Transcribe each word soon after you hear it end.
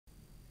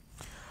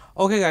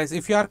Okay guys,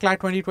 if you are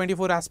CLAT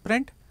 2024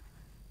 aspirant,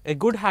 a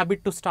good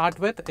habit to start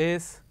with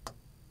is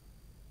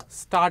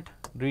start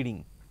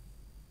reading.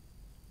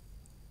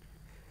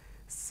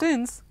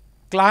 Since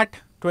CLAT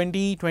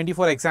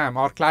 2024 exam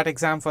or CLAT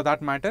exam for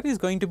that matter is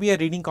going to be a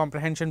reading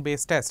comprehension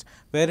based test,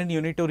 wherein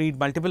you need to read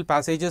multiple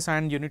passages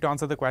and you need to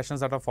answer the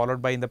questions that are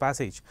followed by in the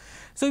passage.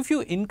 So if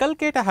you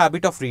inculcate a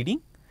habit of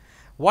reading,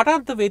 what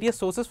are the various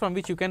sources from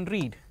which you can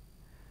read?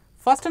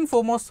 First and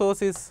foremost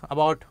source is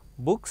about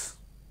books,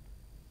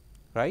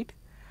 right?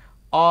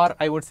 Or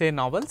I would say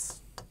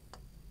novels.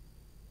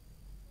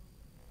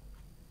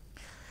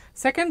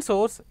 Second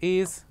source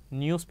is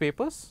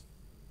newspapers.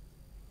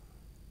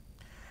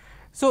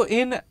 So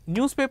in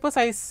newspapers,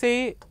 I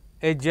say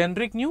a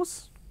generic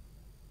news,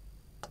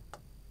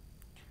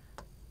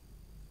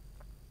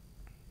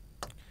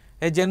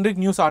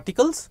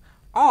 articles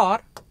or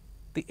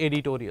the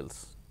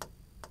editorials.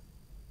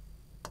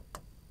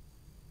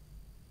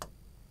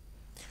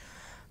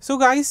 So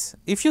guys,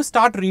 if you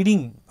start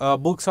reading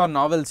books or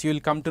novels, you will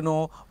come to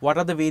know what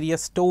are the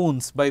various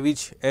tones by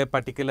which a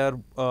particular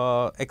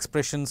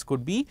expressions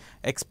could be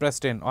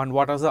expressed in, and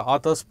what is the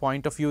author's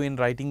point of view in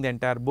writing the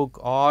entire book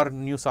or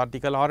news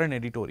article or an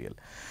editorial.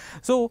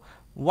 So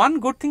one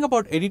good thing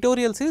about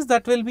editorials is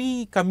that will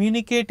be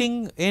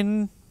communicating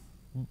in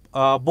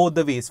both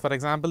the ways. For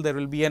example, there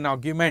will be an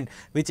argument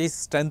which is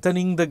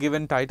strengthening the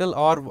given title,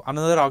 or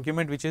another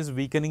argument which is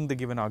weakening the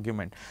given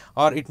argument,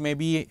 or it may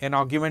be an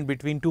argument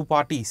between two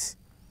parties,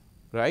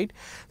 right?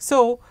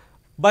 So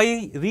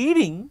by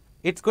reading,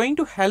 it's going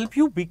to help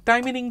you big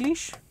time in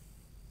English,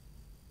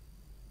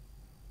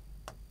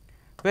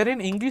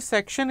 wherein English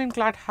section in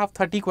CLAT have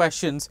 30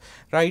 questions,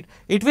 right?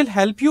 It will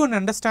help you in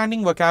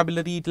understanding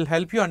vocabulary, it will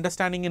help you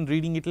understanding in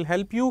reading, it will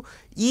help you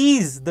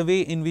ease the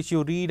way in which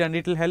you read, and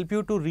it will help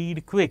you to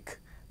read quick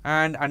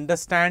and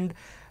understand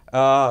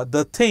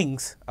the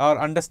things or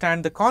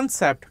understand the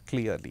concept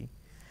clearly.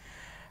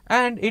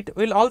 And it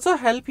will also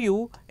help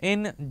you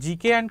in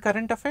GK and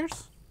current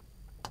affairs,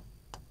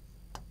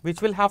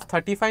 which will have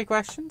 35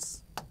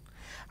 questions.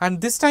 And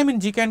this time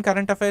in GK and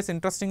current affairs,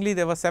 interestingly,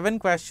 there were 7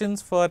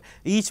 questions for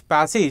each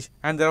passage,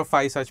 and there are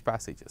 5 such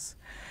passages.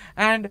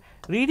 And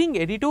reading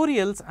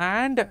editorials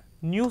and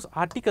news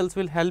articles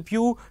will help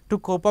you to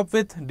cope up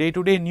with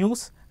day-to-day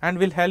news and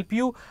will help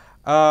you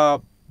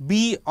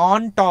be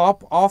on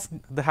top of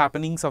the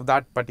happenings of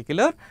that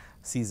particular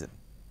season.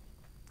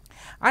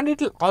 And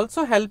it will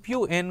also help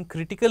you in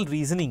critical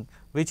reasoning,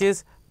 which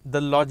is the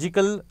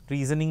logical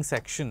reasoning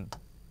section.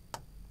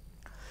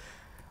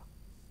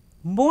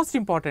 Most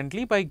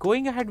importantly, by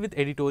going ahead with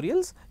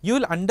editorials, you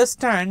will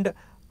understand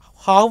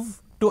how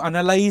to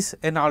analyze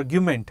an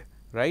argument,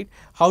 right?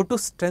 How to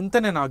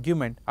strengthen an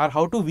argument or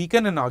how to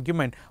weaken an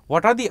argument.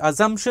 What are the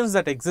assumptions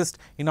that exist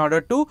in order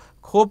to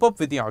cope up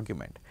with the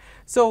argument?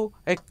 So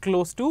a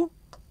close to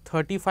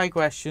 35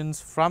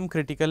 questions from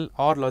critical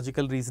or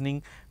logical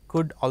reasoning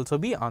could also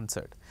be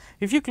answered.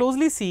 If you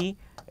closely see,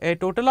 a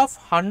total of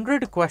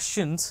 100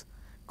 questions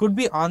could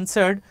be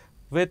answered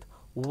with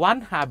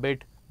one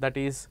habit, that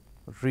is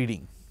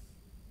reading.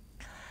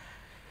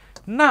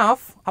 Now,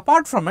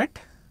 apart from it,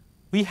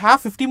 we have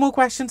 50 more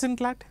questions in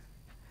CLAT.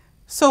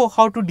 So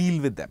how to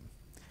deal with them?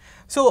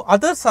 So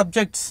other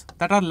subjects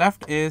that are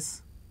left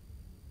is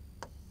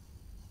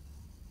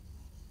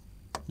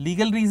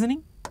legal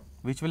reasoning,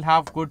 which will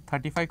have good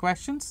 35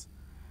 questions,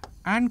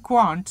 and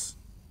quants,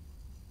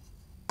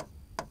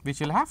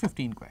 which will have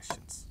 15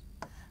 questions,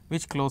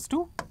 which close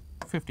to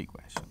 50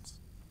 questions.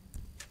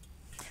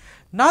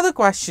 Now the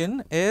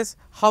question is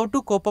how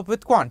to cope up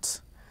with quants.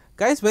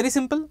 Guys, very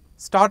simple.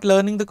 Start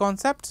learning the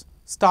concepts,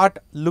 start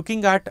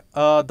looking at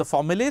the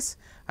formulas,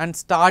 and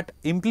start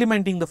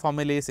implementing the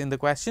formulas in the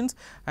questions,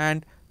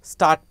 and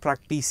start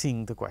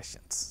practicing the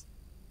questions,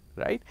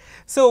 right?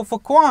 So for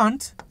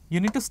quant, you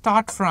need to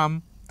start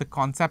from the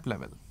concept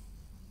level.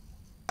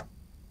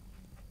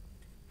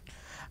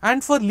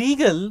 And for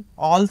legal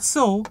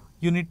also,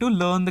 you need to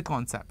learn the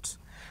concepts.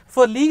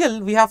 For legal,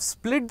 we have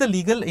split the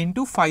legal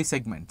into 5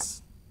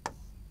 segments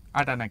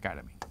at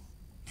Unacademy.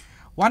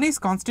 One is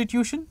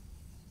constitution,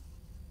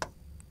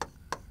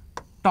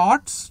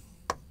 torts,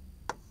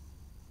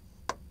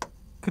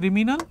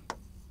 criminal,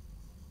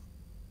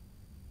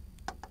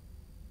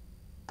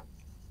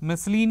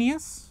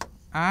 miscellaneous,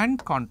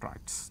 and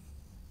contracts.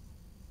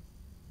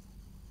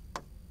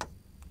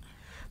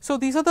 So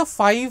these are the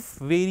 5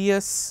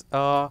 various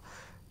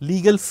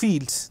legal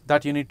fields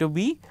that you need to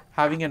be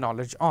having a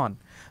knowledge on.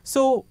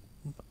 So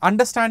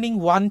understanding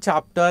one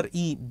chapter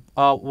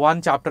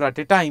at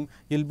a time,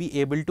 you'll be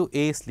able to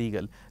ace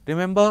legal.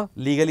 Remember,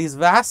 legal is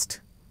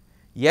vast.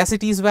 Yes,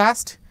 it is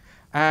vast,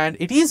 and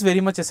it is very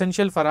much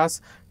essential for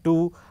us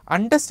to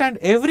understand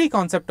every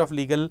concept of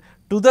legal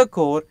to the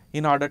core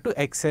in order to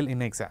excel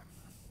in exam.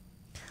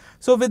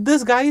 So with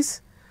this,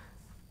 guys,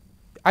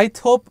 I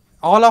hope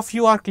all of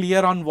you are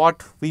clear on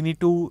what we need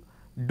to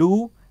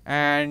do,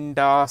 and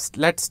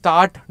let's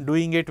start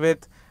doing it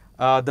with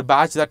the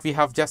batch that we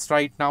have just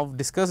right now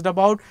discussed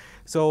about.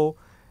 So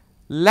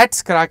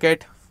let's crack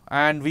it,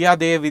 and we are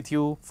there with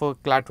you for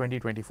CLAT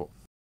 2024.